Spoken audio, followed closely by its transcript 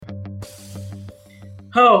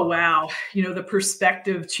Oh, wow. The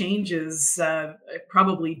perspective changes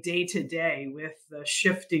probably day to day with the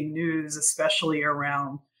shifting news, especially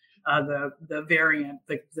around the variant,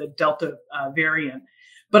 the Delta variant.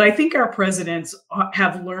 But I think our presidents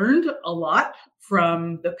have learned a lot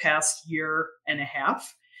from the past year and a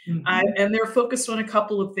half. And they're focused on a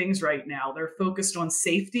couple of things right now. They're focused on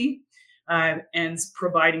safety and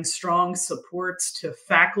providing strong supports to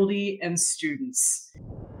faculty and students.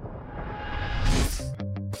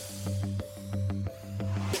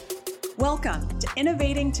 Welcome to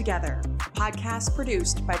Innovating Together, a podcast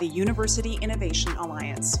produced by the University Innovation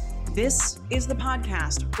Alliance. This is the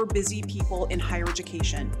podcast for busy people in higher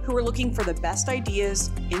education who are looking for the best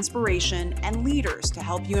ideas, inspiration, and leaders to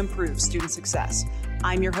help you improve student success.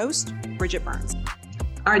 I'm your host, Bridget Burns.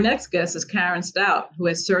 Our next guest is Karen Stout, who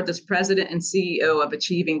has served as president and CEO of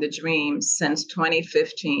Achieving the Dream since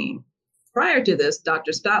 2015. Prior to this,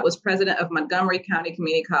 Dr. Stout was president of Montgomery County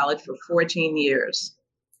Community College for 14 years.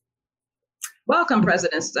 Welcome,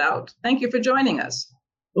 President Stout. Thank you for joining us.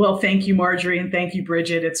 Well, thank you, Marjorie, and thank you,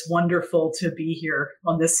 Bridget. It's wonderful to be here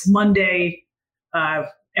on this Monday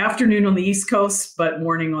afternoon on the East Coast, but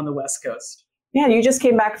morning on the West Coast. Yeah, you just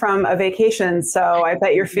came back from a vacation, so I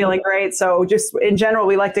bet you're feeling great. So just in general,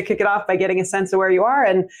 we like to kick it off by getting a sense of where you are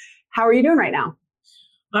and how are you doing right now?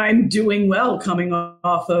 I'm doing well, coming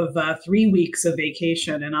off of 3 weeks of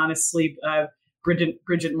vacation. And honestly, Bridget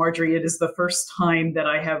and Marjorie, it is the first time that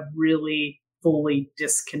I have really fully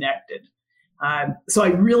disconnected. So I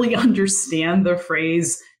really understand the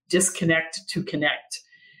phrase disconnect to connect.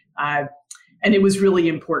 And it was really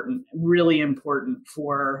important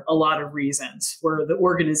for a lot of reasons, for the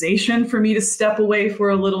organization, for me to step away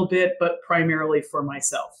for a little bit, but primarily for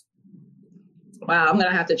myself. Wow, I'm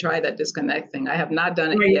going to have to try that disconnect thing. I have not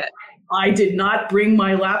done it yet. I did not bring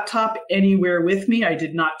my laptop anywhere with me. I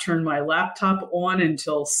did not turn my laptop on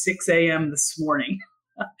until 6 a.m. this morning.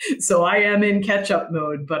 So I am in catch-up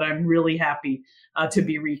mode, but I'm really happy to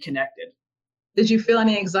be reconnected. Did you feel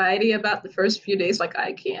any anxiety about the first few days? Like,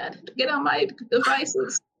 I can't get on my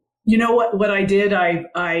devices. You know what I did?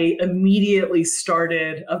 I immediately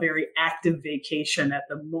started a very active vacation at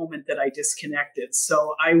the moment that I disconnected.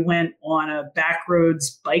 So I went on a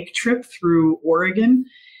backroads bike trip through Oregon.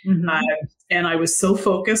 And I was so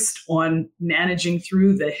focused on managing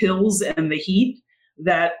through the hills and the heat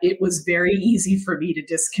that it was very easy for me to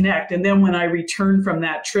disconnect. And then when I returned from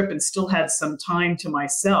that trip and still had some time to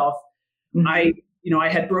myself, I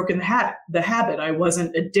had broken the habit. I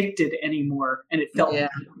wasn't addicted anymore, and it felt good.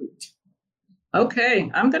 Okay,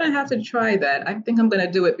 I'm going to have to try that. I think I'm going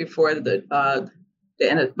to do it before by the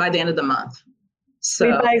end of the month. So,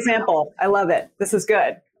 lead by example. I love it. This is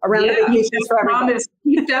good.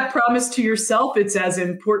 Keep that promise to yourself. It's as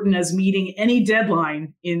important as meeting any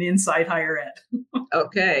deadline in inside higher ed.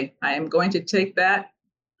 Okay, I am going to take that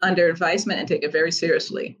under advisement and take it very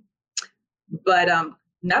seriously. But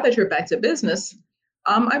now that you're back to business,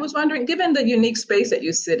 I was wondering, given the unique space that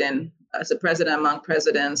you sit in as a president among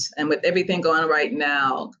presidents and with everything going on right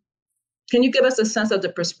now, can you give us a sense of the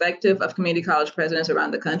perspective of community college presidents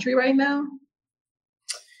around the country right now?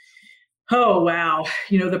 Oh, wow.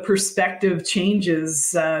 The perspective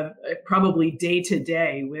changes probably day to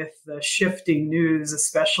day with the shifting news,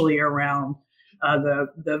 especially around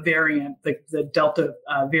the variant, the Delta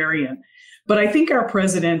variant. But I think our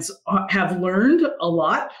presidents have learned a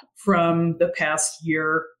lot from the past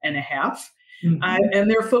year and a half. And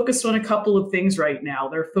they're focused on a couple of things right now.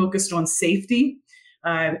 They're focused on safety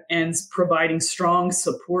and providing strong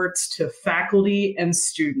supports to faculty and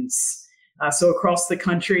students. So across the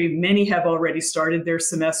country, many have already started their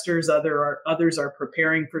semesters. Others are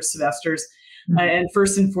preparing for semesters. And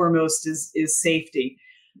first and foremost is safety.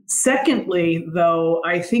 Secondly, though,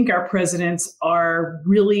 I think our presidents are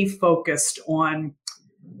really focused on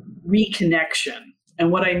reconnection.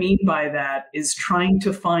 And what I mean by that is trying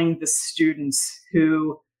to find the students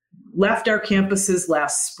who left our campuses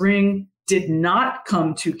last spring, did not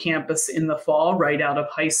come to campus in the fall right out of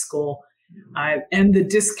high school, and the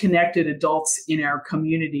disconnected adults in our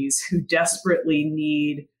communities who desperately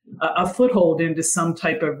need a foothold into some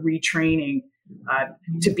type of retraining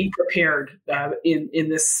to be prepared in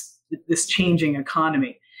this changing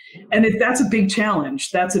economy. And that's a big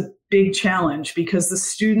challenge. That's a big challenge because the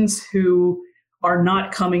students who are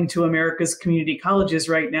not coming to America's community colleges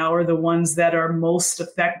right now are the ones that are most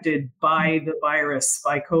affected by the virus,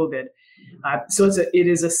 by COVID. So it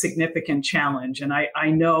is a significant challenge. And I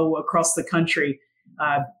know across the country,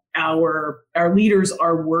 our leaders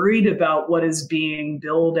are worried about what is being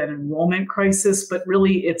billed an enrollment crisis, but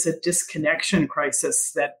really it's a disconnection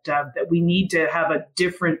crisis that we need to have a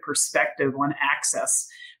different perspective on access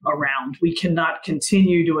around. We cannot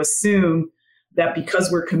continue to assume that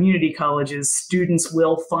because we're community colleges, students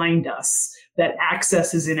will find us, that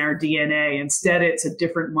access is in our DNA. Instead, it's a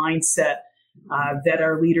different mindset that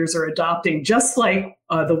our leaders are adopting, just like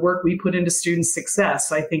the work we put into student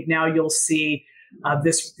success. I think now you'll see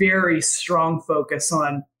this very strong focus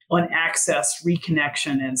on access,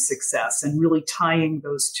 reconnection, and success, and really tying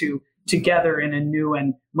those two together in a new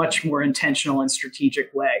and much more intentional and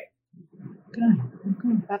strategic way.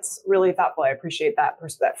 Good. That's really thoughtful. I appreciate that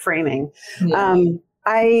framing. Yeah.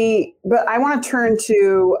 But I want to turn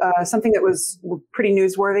to something that was pretty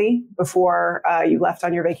newsworthy before you left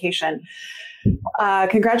on your vacation.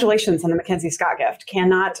 Congratulations on the Mackenzie Scott gift.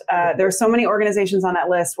 There are so many organizations on that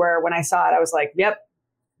list where when I saw it, I was like, yep,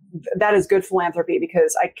 that is good philanthropy,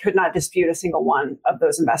 because I could not dispute a single one of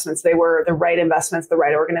those investments. They were the right investments, the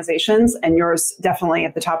right organizations, and yours definitely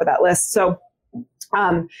at the top of that list. So,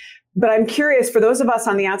 but I'm curious, for those of us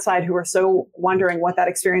on the outside who are so wondering what that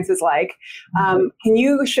experience is like, can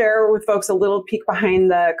you share with folks a little peek behind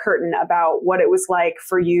the curtain about what it was like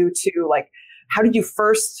for you to, how did you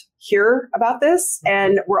first hear about this?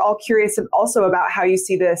 And we're all curious also about how you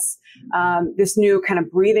see this this new kind of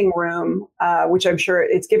breathing room, which I'm sure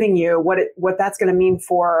it's giving you, what that's going to mean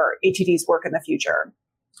for ATD's work in the future.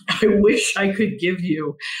 I wish I could give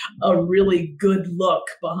you a really good look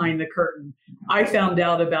behind the curtain. I found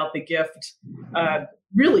out about the gift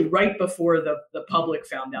really right before the public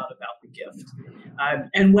found out about the gift.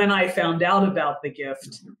 And when I found out about the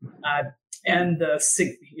gift and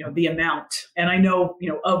the amount, and I know,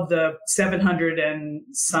 of the 700 and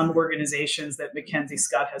some organizations that Mackenzie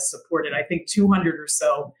Scott has supported, I think 200 or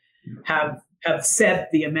so have said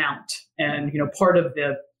the amount. And, part of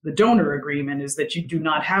the donor agreement is that you do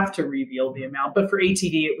not have to reveal the amount. But for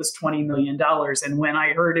ATD, it was $20 million. And when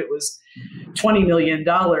I heard it was $20 million,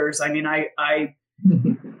 I mean, I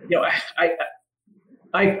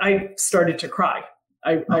started to cry.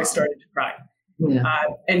 I started to cry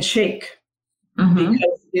and shake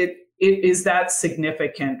because it is that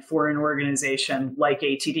significant for an organization like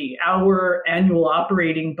ATD. Our annual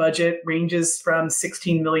operating budget ranges from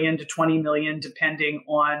 16 million to 20 million, depending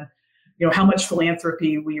on how much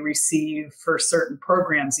philanthropy we receive for certain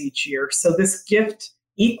programs each year. So this gift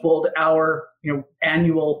equaled our,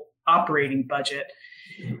 annual operating budget.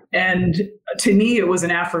 And to me, it was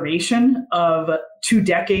an affirmation of 2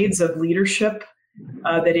 decades of leadership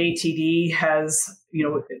that ATD has,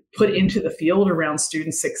 put into the field around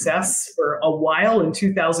student success for a while. In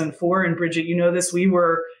 2004, and Bridget, this, we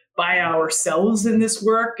were by ourselves in this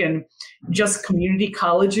work, and just community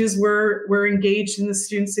colleges were engaged in the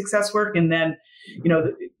student success work. And then,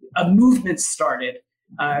 a movement started,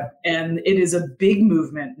 and it is a big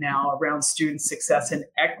movement now around student success and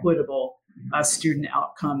equitable student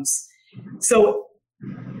outcomes. So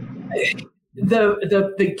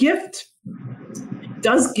the gift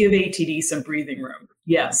does give ATD some breathing room.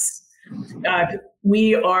 Yes,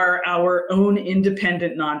 we are our own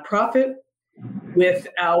independent nonprofit with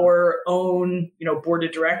our own, board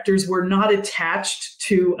of directors. We're not attached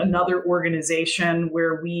to another organization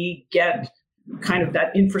where we get kind of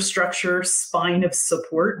that infrastructure spine of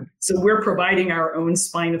support. So we're providing our own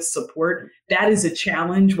spine of support. That is a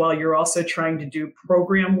challenge while you're also trying to do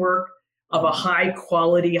program work of a high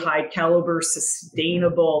quality, high caliber,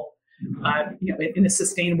 sustainable, in a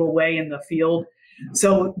sustainable way in the field.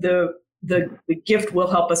 So the gift will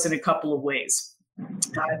help us in a couple of ways.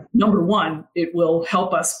 Number one, it will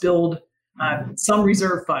help us build some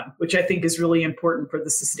reserve fund, which I think is really important for the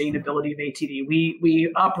sustainability of ATD.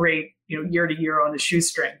 We operate, year to year on a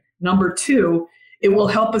shoestring. Number two, it will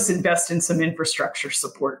help us invest in some infrastructure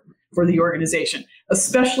support for the organization,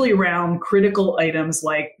 especially around critical items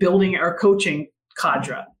like building our coaching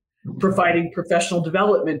cadre, providing professional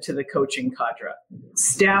development to the coaching cadre,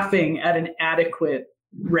 staffing at an adequate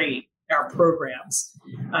rate our programs.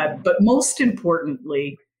 But most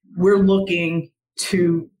importantly, we're looking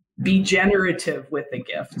to be generative with the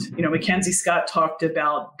gift. Mackenzie Scott talked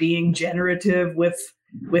about being generative with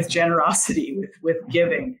generosity, with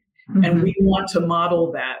giving. And we want to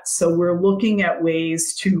model that. So we're looking at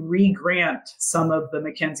ways to re-grant some of the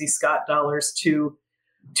Mackenzie Scott dollars to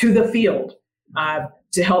the field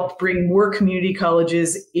to help bring more community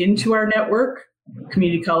colleges into our network,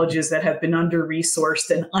 community colleges that have been under-resourced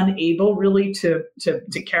and unable really to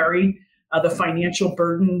carry the financial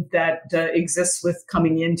burden that exists with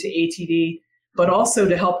coming into ATD, but also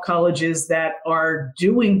to help colleges that are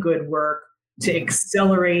doing good work to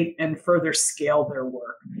accelerate and further scale their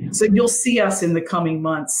work. So you'll see us in the coming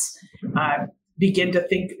months begin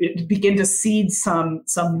to seed some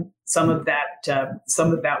of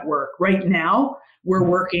that work. Right now, we're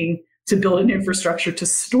working to build an infrastructure to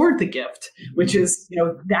store the gift, which is,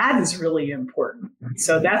 that is really important.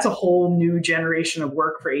 So that's a whole new generation of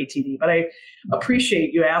work for ATD. But I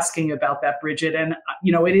appreciate you asking about that, Bridget. And,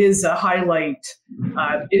 it is a highlight.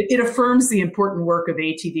 It affirms the important work of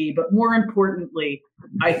ATD, but more importantly,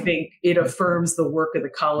 I think it affirms the work of the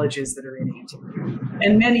colleges that are in ATD.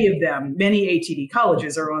 And many ATD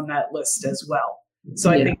colleges are on that list as well. So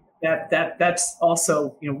I think that's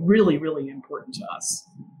also, really, really important to us.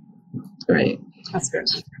 Right. That's good.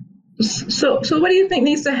 So what do you think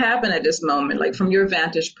needs to happen at this moment, like from your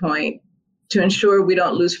vantage point, to ensure we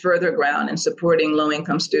don't lose further ground in supporting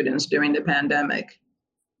low-income students during the pandemic?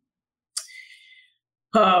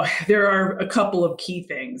 There are a couple of key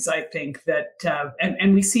things, I think, that,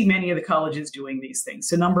 and we see many of the colleges doing these things.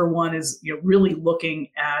 So number one is, really looking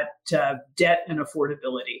at debt and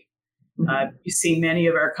affordability. You see many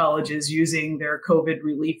of our colleges using their COVID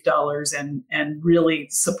relief dollars and really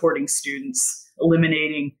supporting students,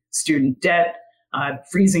 eliminating student debt,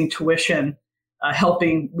 freezing tuition,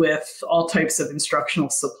 helping with all types of instructional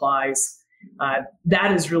supplies.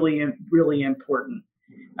 That is really, really important.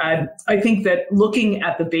 I think that looking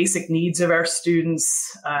at the basic needs of our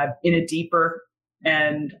students in a deeper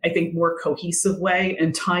and I think more cohesive way,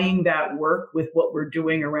 and tying that work with what we're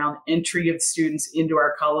doing around entry of students into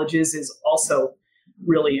our colleges is also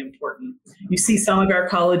really important. You see some of our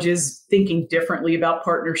colleges thinking differently about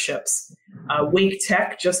partnerships. Wake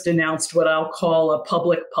Tech just announced what I'll call a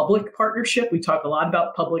public-public partnership. We talk a lot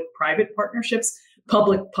about public-private partnerships.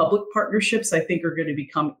 Public-public partnerships, I think, are going to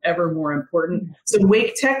become ever more important. So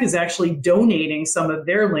Wake Tech is actually donating some of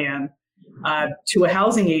their land to a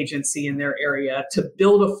housing agency in their area to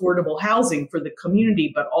build affordable housing for the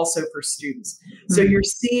community, but also for students. So you're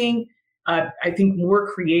seeing, I think,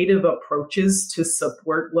 more creative approaches to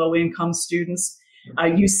support low-income students.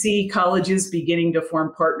 You see colleges beginning to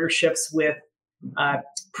form partnerships with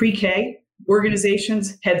pre-K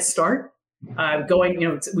organizations, Head Start.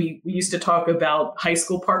 We used to talk about high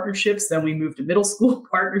school partnerships, then we moved to middle school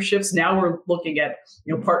partnerships. Now we're looking at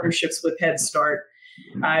partnerships with Head Start.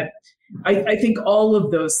 I think all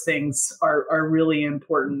of those things are really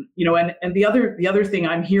important, and the other thing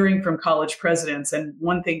I'm hearing from college presidents, and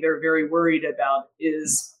one thing they're very worried about,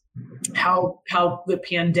 is how the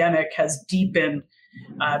pandemic has deepened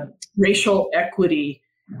racial equity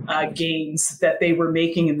gains that they were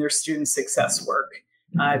making in their student success work,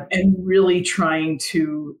 and really trying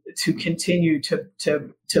to continue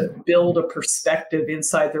to build a perspective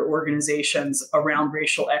inside their organizations around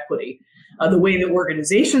racial equity. The way that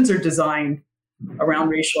organizations are designed around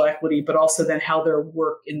racial equity, but also then how their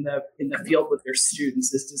work in the field with their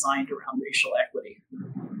students is designed around racial equity.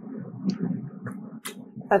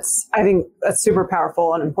 I think that's super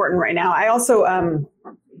powerful and important right now. I also,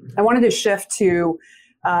 I wanted to shift to,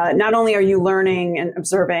 not only are you learning and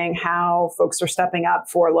observing how folks are stepping up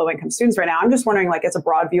for low-income students right now, I'm just wondering, as a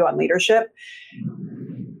broad view on leadership,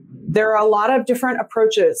 there are a lot of different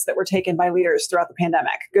approaches that were taken by leaders throughout the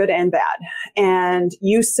pandemic, good and bad. And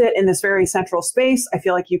you sit in this very central space. I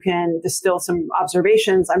feel like you can distill some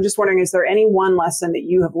observations. I'm just wondering, is there any one lesson that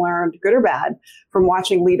you have learned, good or bad, from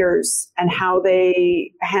watching leaders and how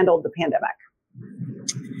they handled the pandemic?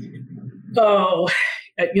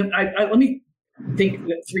 Let me think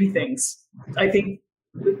of three things. I think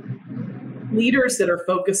leaders that are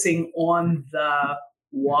focusing on the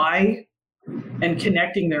why and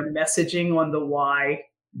connecting their messaging on the why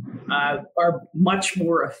are much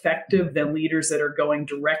more effective than leaders that are going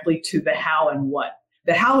directly to the how and what.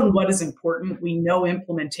 The how and what is important. We know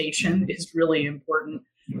implementation is really important,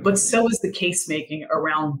 but so is the case making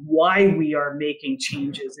around why we are making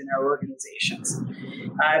changes in our organizations.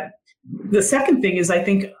 The second thing is, I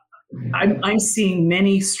think I'm seeing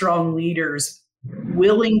many strong leaders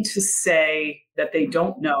willing to say that they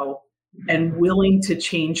don't know and willing to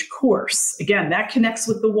change course. Again, that connects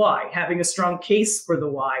with the why, having a strong case for the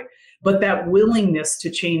why, but that willingness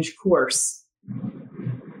to change course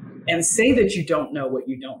and say that you don't know what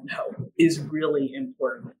you don't know is really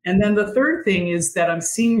important. And then the third thing is that I'm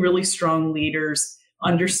seeing really strong leaders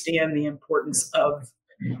understand the importance of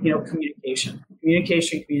communication.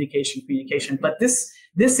 But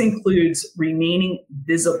this includes remaining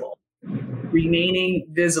visible.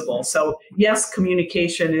 So yes,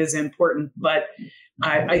 communication is important, but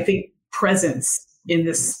I think presence in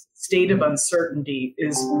this state of uncertainty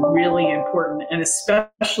is really important, and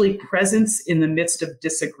especially presence in the midst of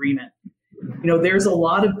disagreement. there's a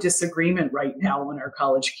lot of disagreement right now on our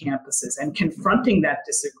college campuses, and confronting that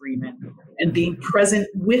disagreement and being present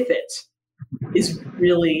with it is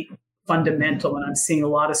really fundamental. And I'm seeing a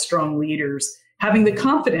lot of strong leaders having the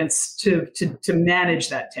confidence to manage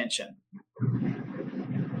that tension.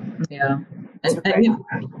 Yeah. And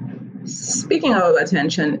speaking of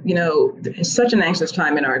attention, it's such an anxious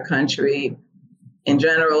time in our country in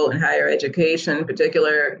general, in higher education in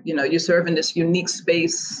particular. You serve in this unique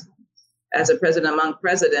space as a president among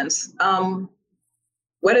presidents.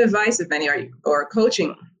 What advice, if any, or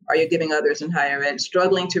coaching are you giving others in higher ed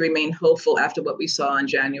struggling to remain hopeful after what we saw on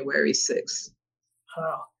January 6th?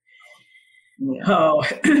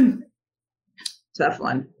 Tough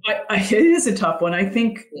one. It is a tough one. I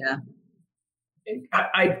think. Yeah.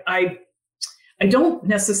 I don't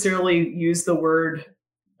necessarily use the word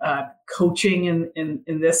coaching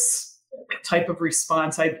in this type of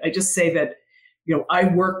response. I just say that, I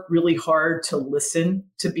work really hard to listen,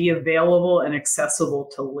 to be available and accessible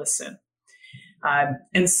to listen.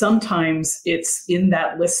 And sometimes it's in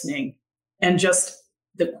that listening and just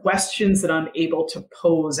the questions that I'm able to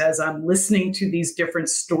pose as I'm listening to these different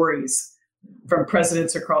stories from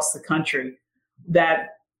presidents across the country that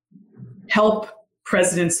help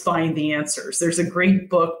presidents find the answers. There's a great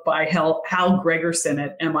book by Hal Gregerson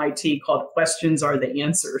at MIT called Questions Are the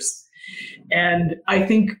Answers. And I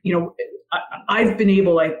think, I've been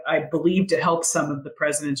able, I believe, to help some of the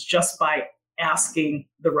presidents just by asking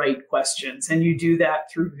the right questions. And you do that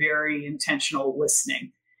through very intentional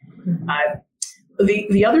listening.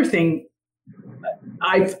 The other thing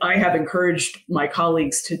I have encouraged my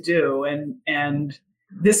colleagues to do, and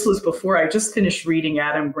this was before I just finished reading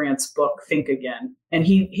Adam Grant's book, Think Again. And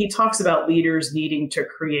he talks about leaders needing to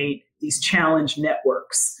create these challenge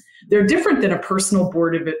networks. They're different than a personal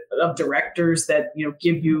board of directors that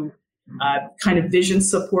give you kind of vision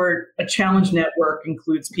support. A challenge network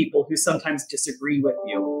includes people who sometimes disagree with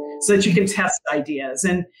you so that you can test ideas.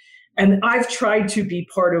 And I've tried to be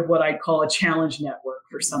part of what I call a challenge network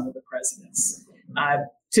for some of the presidents.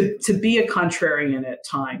 To be a contrarian at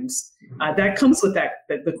times. That comes with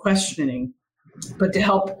the questioning, but to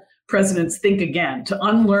help presidents think again, to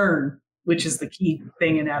unlearn, which is the key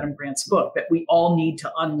thing in Adam Grant's book, that we all need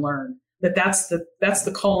to unlearn. That's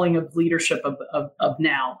the calling of leadership of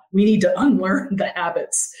now. We need to unlearn the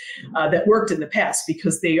habits that worked in the past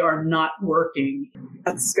because they are not working.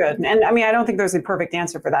 That's good. And I mean, I don't think there's a perfect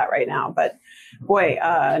answer for that right now, but boy,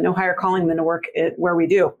 no higher calling than to work where we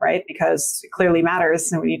do, right? Because it clearly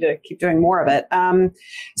matters and we need to keep doing more of it.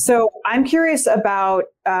 So I'm curious about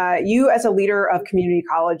you as a leader of community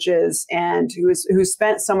colleges and who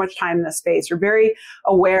spent so much time in this space. You're very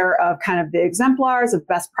aware of kind of the exemplars of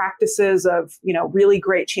best practices of, really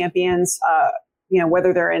great champions,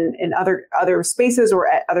 whether they're in other spaces or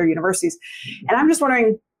at other universities. And I'm just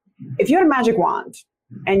wondering, if you had a magic wand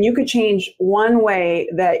and you could change one way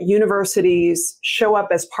that universities show up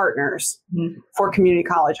as partners for community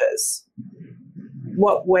colleges,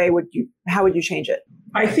 how would you change it?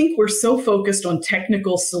 I think we're so focused on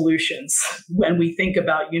technical solutions when we think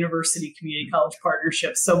about university community college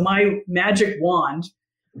partnerships. So my magic wand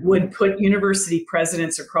would put university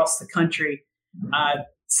presidents across the country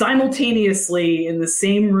simultaneously in the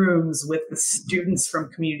same rooms with the students from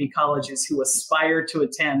community colleges who aspire to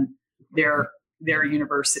attend their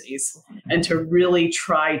universities, and to really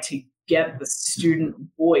try to get the student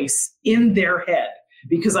voice in their head.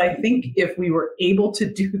 Because I think if we were able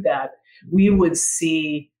to do that, we would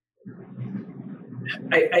see,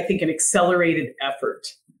 I think, an accelerated effort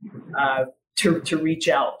to reach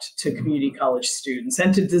out to community college students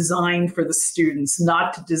and to design for the students,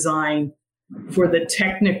 not to design for the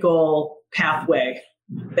technical pathway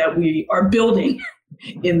that we are building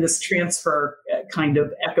in this transfer kind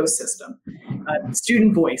of ecosystem.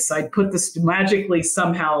 Student voice, I'd put this magically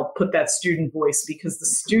somehow put that student voice, because the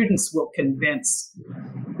students will convince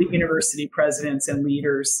the university presidents and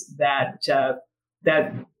leaders that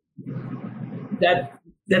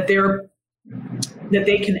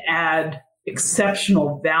they can add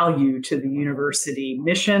exceptional value to the university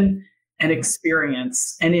mission and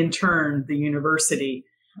experience, and in turn, the university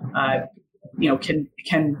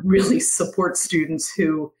can really support students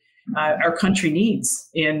who our country needs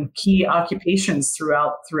in key occupations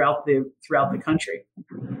throughout the country.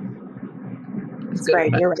 That's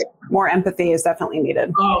great. You're right. More empathy is definitely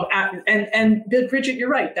needed. Oh, and Bridget, you're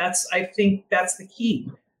right. I think that's the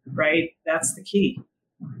key, right? That's the key.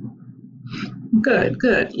 Good.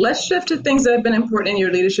 Let's shift to things that have been important in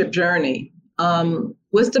your leadership journey.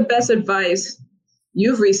 What's the best advice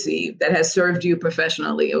you've received that has served you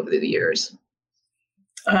professionally over the years?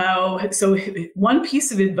 So one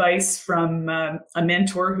piece of advice from a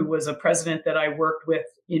mentor who was a president that I worked with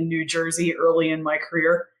in New Jersey early in my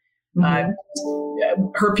career,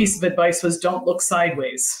 her piece of advice was don't look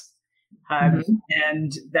sideways.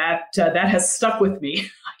 And that has stuck with me.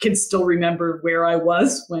 I can still remember where I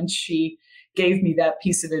was when she gave me that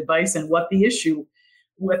piece of advice and what the issue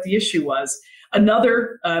was.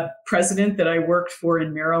 Another president that I worked for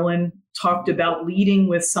in Maryland talked about leading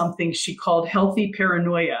with something she called healthy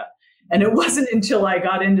paranoia. And it wasn't until I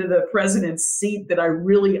got into the president's seat that I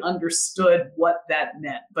really understood what that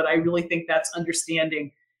meant. But I really think that's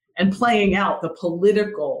understanding and playing out the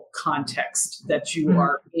political context that you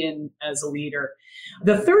are in as a leader.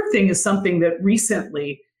 The third thing is something that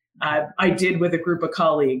recently I did with a group of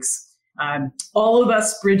colleagues. All of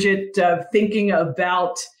us, Bridget, thinking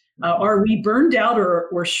about are we burned out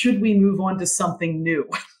or should we move on to something new?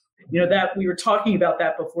 That we were talking about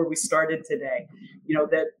that before we started today.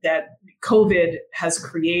 That COVID has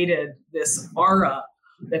created this aura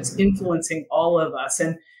that's influencing all of us.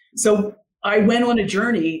 And so I went on a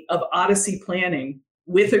journey of Odyssey planning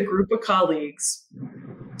with a group of colleagues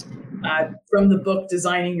from the book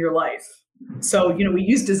Designing Your Life. So, we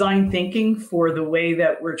use design thinking for the way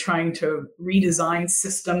that we're trying to redesign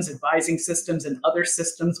systems, advising systems, and other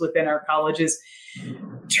systems within our colleges.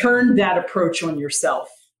 Turn that approach on yourself.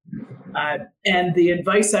 And the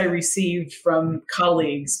advice I received from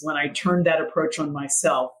colleagues when I turned that approach on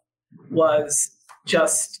myself was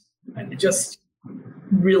just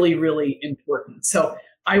really, really important. So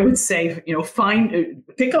I would say,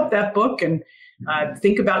 pick up that book and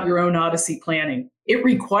think about your own Odyssey planning. It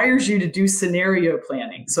requires you to do scenario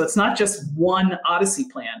planning. So it's not just one Odyssey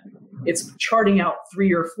plan. It's charting out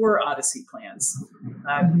 3 or 4 Odyssey plans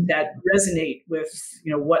that resonate with,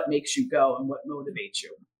 what makes you go and what motivates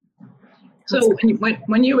you. So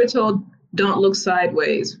when you were told don't look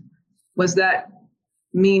sideways, was that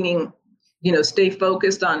meaning, stay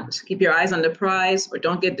focused on, keep your eyes on the prize, or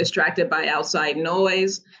don't get distracted by outside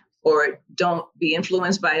noise, or don't be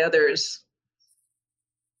influenced by others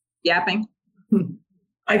yapping?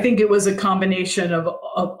 I think it was a combination of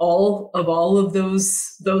all of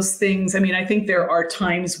those things. I mean, I think there are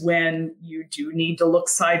times when you do need to look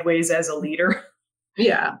sideways as a leader.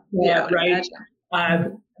 Yeah, right.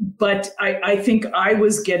 But I think I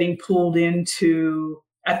was getting pulled into,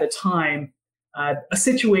 at the time, a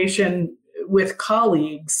situation with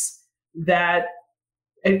colleagues that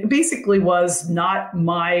it basically was not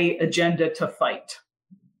my agenda to fight.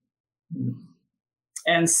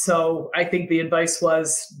 And so I think the advice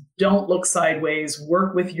was don't look sideways,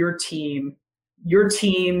 work with your team. Your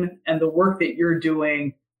team and the work that you're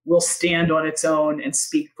doing will stand on its own and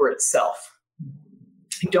speak for itself.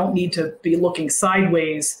 You don't need to be looking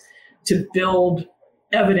sideways to build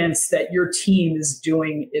evidence that your team is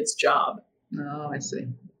doing its job. Oh, I see.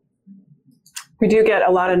 We do get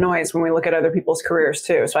a lot of noise when we look at other people's careers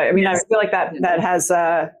too. So I feel like that has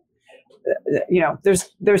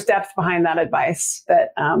there's depth behind that advice that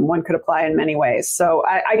one could apply in many ways. So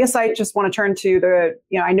I guess I just want to turn to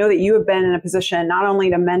I know that you have been in a position not only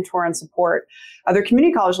to mentor and support other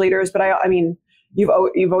community college leaders, but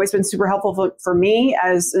you've always been super helpful for me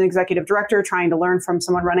as an executive director trying to learn from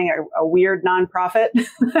someone running a weird nonprofit,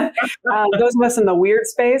 those of us in the weird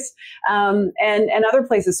space, and other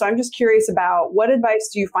places. So I'm just curious about what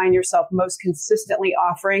advice do you find yourself most consistently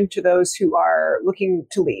offering to those who are looking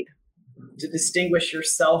to lead? To distinguish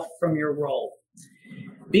yourself from your role.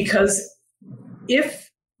 Because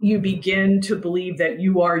if you begin to believe that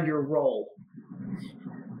you are your role,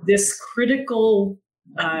 this critical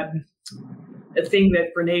a thing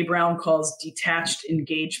that Brene Brown calls detached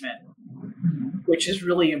engagement, which is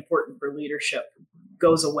really important for leadership,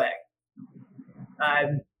 goes away.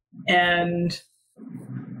 And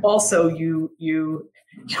also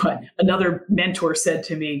another mentor said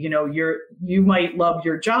to me, you might love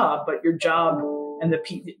your job, but your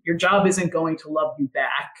job isn't going to love you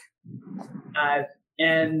back.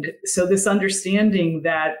 And so this understanding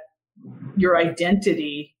that your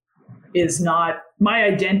identity my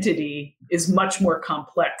identity is much more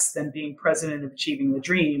complex than being president of Achieving the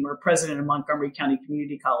Dream or president of Montgomery County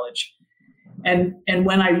Community College. And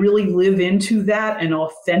when I really live into that and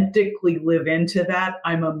authentically live into that,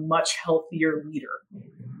 I'm a much healthier leader,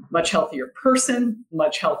 much healthier person,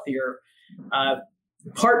 much healthier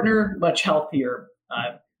partner, much healthier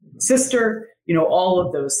sister, all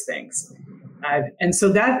of those things. And so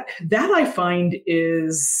that I find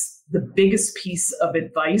is the biggest piece of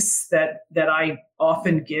advice that I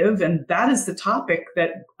often give. And that is the topic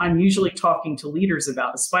that I'm usually talking to leaders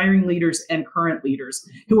about, aspiring leaders and current leaders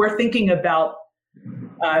who are thinking about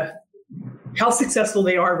how successful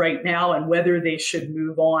they are right now and whether they should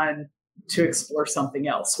move on to explore something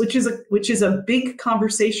else, which is a big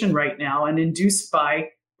conversation right now and induced by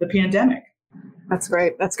the pandemic. That's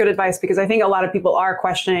great. That's good advice, because I think a lot of people are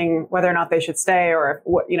questioning whether or not they should stay, or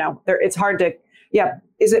what, it's hard to,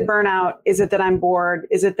 is it burnout? Is it that I'm bored?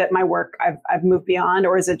 Is it that my work I've moved beyond?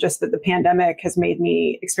 Or is it just that the pandemic has made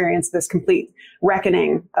me experience this complete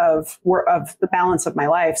reckoning of the balance of my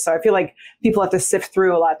life? So I feel like people have to sift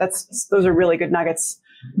through a lot. Those are really good nuggets.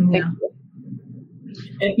 Yeah.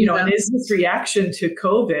 And, and is this reaction to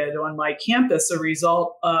COVID on my campus a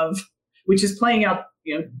result of, which is playing out,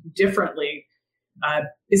 differently?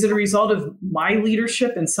 Is it a result of my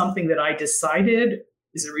leadership and something that I decided?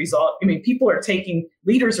 Is a result?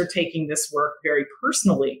 Leaders are taking this work very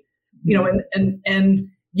personally, and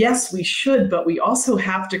yes, we should, but we also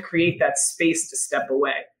have to create that space to step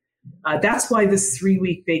away. That's why this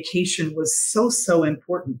 3-week vacation was so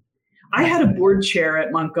important. I had a board chair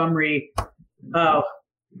at Montgomery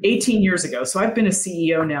 18 years ago. So I've been a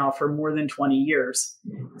CEO now for more than 20 years.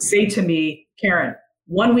 Say to me, Karen,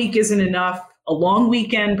 1 week isn't enough. A long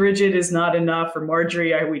weekend, Bridget, is not enough. Or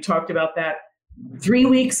Marjorie, we talked about that. 3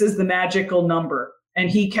 weeks is the magical number. And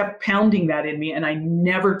he kept pounding that in me. And I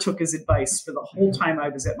never took his advice for the whole time I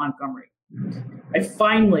was at Montgomery. I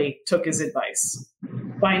finally took his advice.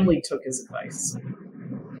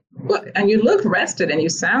 Well, and you look rested and you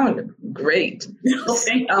sound great. Oh,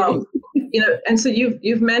 thank you. And so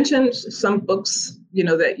you've mentioned some books,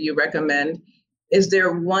 that you recommend. Is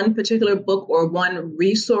there one particular book or one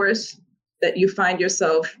resource that you find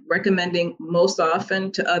yourself recommending most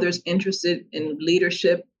often to others interested in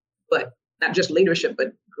leadership, but not just leadership,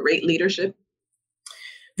 but great leadership?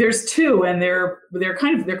 There's two, and they're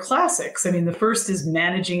classics. I mean, the first is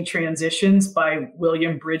Managing Transitions by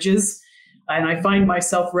William Bridges. And I find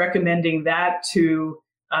myself recommending that to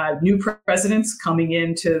new presidents coming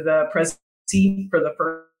into the presidency for the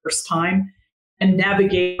first time, and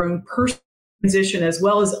navigate their own personal transition, as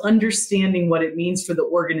well as understanding what it means for the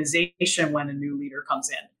organization when a new leader comes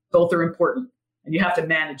in. Both are important, and you have to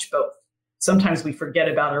manage both. Sometimes we forget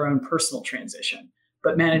about our own personal transition,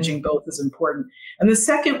 but managing both is important. And the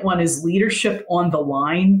second one is Leadership on the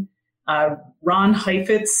Line. Ron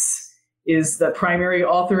Heifetz is the primary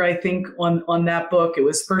author, I think, on that book. It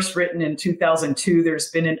was first written in 2002. There's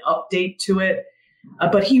been an update to it.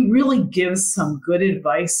 But he really gives some good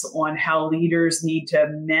advice on how leaders need to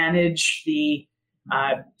manage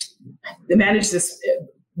this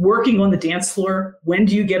working on the dance floor. When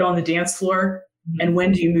do you get on the dance floor, and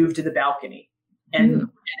when do you move to the balcony? And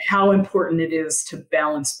how important it is to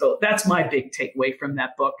balance both. That's my big takeaway from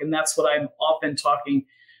that book. And that's what I'm often talking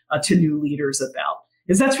to new leaders about,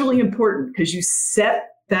 because that's really important, because you set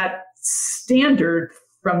that standard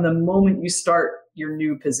from the moment you start your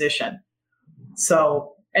new position.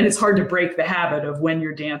 So, and it's hard to break the habit of when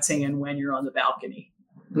you're dancing and when you're on the balcony.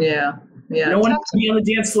 Yeah. You don't want to be on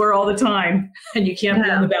the dance floor all the time, and you can't be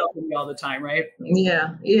on the balcony all the time, right?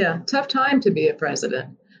 Yeah. Tough time to be a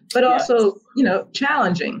president, but also,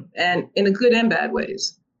 challenging, and in a good and bad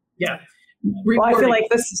ways. Yeah. Well, I feel like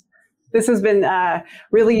this has been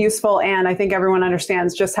really useful, and I think everyone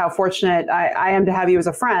understands just how fortunate I am to have you as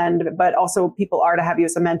a friend, but also people are to have you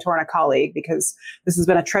as a mentor and a colleague, because this has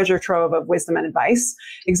been a treasure trove of wisdom and advice,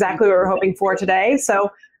 exactly what we're hoping for today. So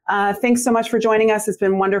thanks so much for joining us. It's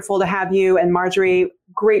been wonderful to have you. And Marjorie,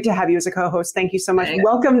 great to have you as a co-host. Thank you so much. Thanks.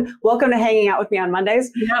 Welcome to hanging out with me on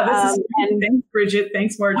Mondays. Yeah, this is and thanks, Bridget.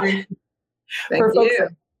 Thanks, Marjorie. Thank you.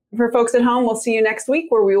 For folks at home, we'll see you next week,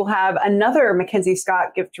 where we will have another Mackenzie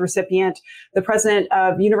Scott Gift recipient, the president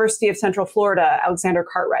of University of Central Florida, Alexander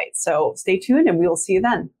Cartwright. So stay tuned, and we will see you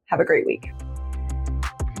then. Have a great week.